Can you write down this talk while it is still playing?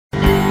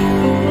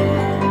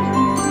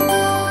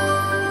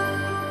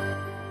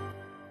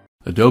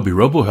Adobe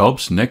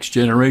RoboHelp's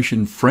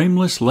next-generation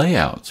frameless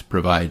layouts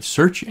provide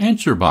search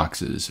answer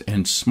boxes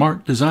and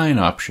smart design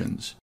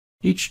options.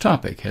 Each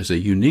topic has a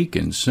unique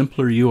and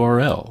simpler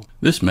URL.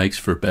 This makes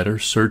for better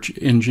search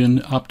engine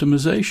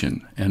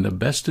optimization and a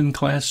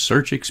best-in-class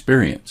search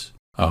experience.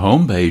 A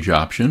homepage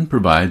option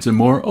provides a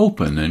more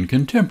open and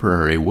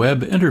contemporary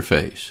web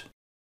interface.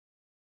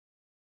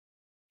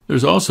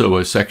 There's also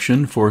a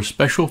section for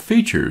special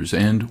features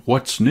and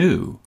what's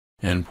new.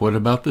 And what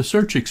about the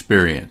search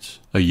experience?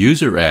 A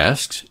user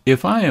asks,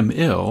 if I am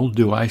ill,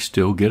 do I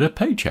still get a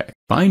paycheck?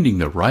 Finding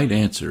the right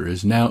answer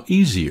is now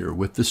easier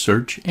with the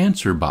search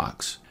answer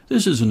box.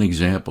 This is an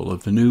example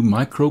of the new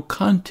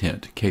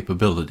micro-content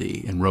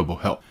capability in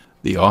RoboHelp.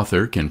 The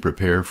author can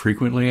prepare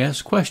frequently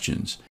asked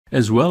questions,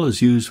 as well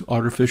as use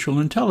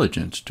artificial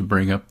intelligence to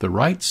bring up the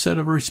right set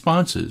of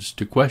responses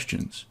to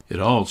questions.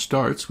 It all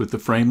starts with the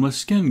Frameless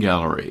Skin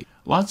Gallery.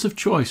 Lots of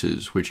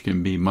choices which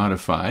can be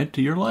modified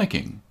to your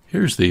liking.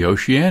 Here's the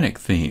oceanic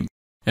theme,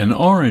 an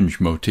orange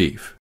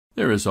motif.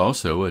 There is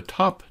also a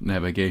top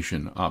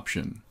navigation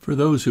option for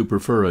those who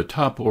prefer a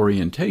top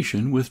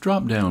orientation with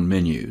drop-down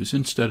menus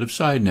instead of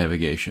side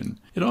navigation.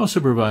 It also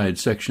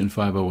provides Section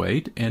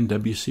 508 and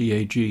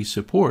WCAG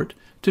support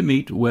to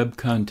meet web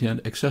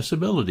content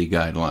accessibility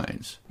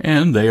guidelines.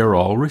 And they are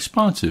all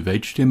responsive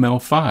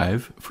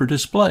HTML5 for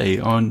display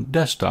on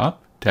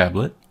desktop,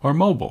 tablet, or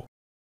mobile.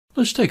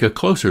 Let's take a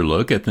closer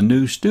look at the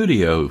new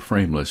Studio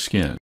Frameless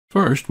Skin.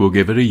 First, we'll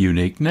give it a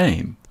unique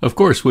name. Of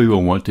course, we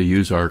will want to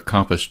use our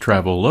Compass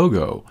Travel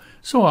logo,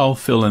 so I'll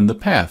fill in the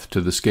path to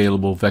the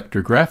scalable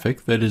vector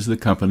graphic that is the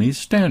company's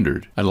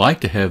standard. I'd like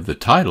to have the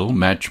title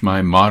match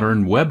my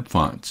modern web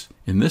fonts,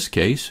 in this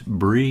case,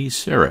 Brie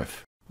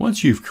Serif.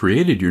 Once you've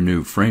created your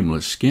new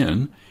frameless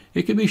skin,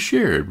 it can be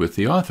shared with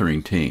the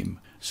authoring team.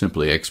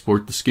 Simply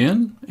export the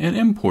skin and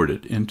import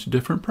it into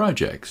different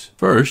projects.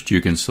 First,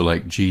 you can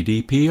select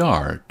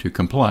GDPR to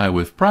comply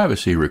with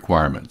privacy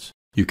requirements.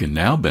 You can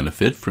now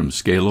benefit from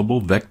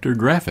scalable vector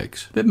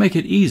graphics that make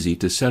it easy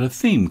to set a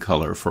theme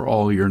color for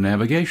all your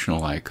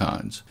navigational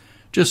icons.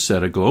 Just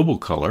set a global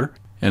color,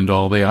 and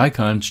all the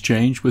icons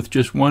change with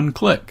just one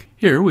click.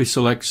 Here we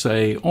select,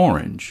 say,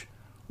 orange,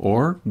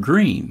 or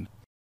green,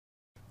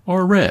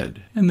 or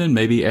red, and then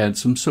maybe add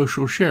some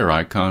social share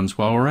icons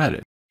while we're at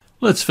it.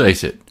 Let's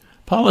face it,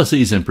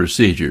 policies and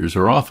procedures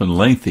are often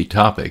lengthy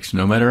topics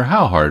no matter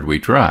how hard we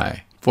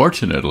try.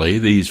 Fortunately,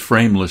 these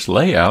frameless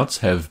layouts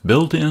have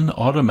built-in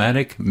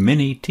automatic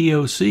mini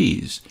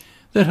TOCs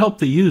that help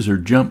the user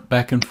jump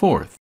back and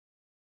forth.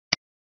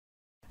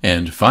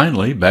 And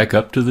finally, back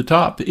up to the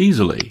top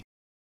easily.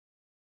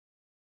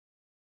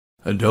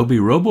 Adobe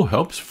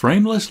RoboHelp's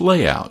frameless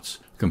layouts,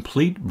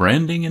 complete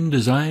branding and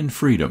design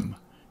freedom.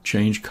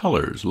 Change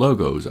colors,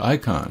 logos,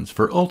 icons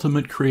for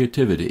ultimate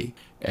creativity.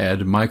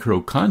 Add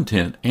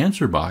micro-content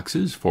answer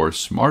boxes for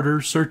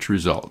smarter search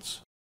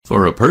results.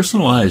 For a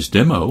personalized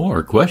demo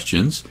or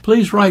questions,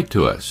 please write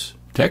to us,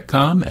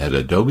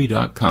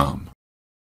 techcom@adobe.com.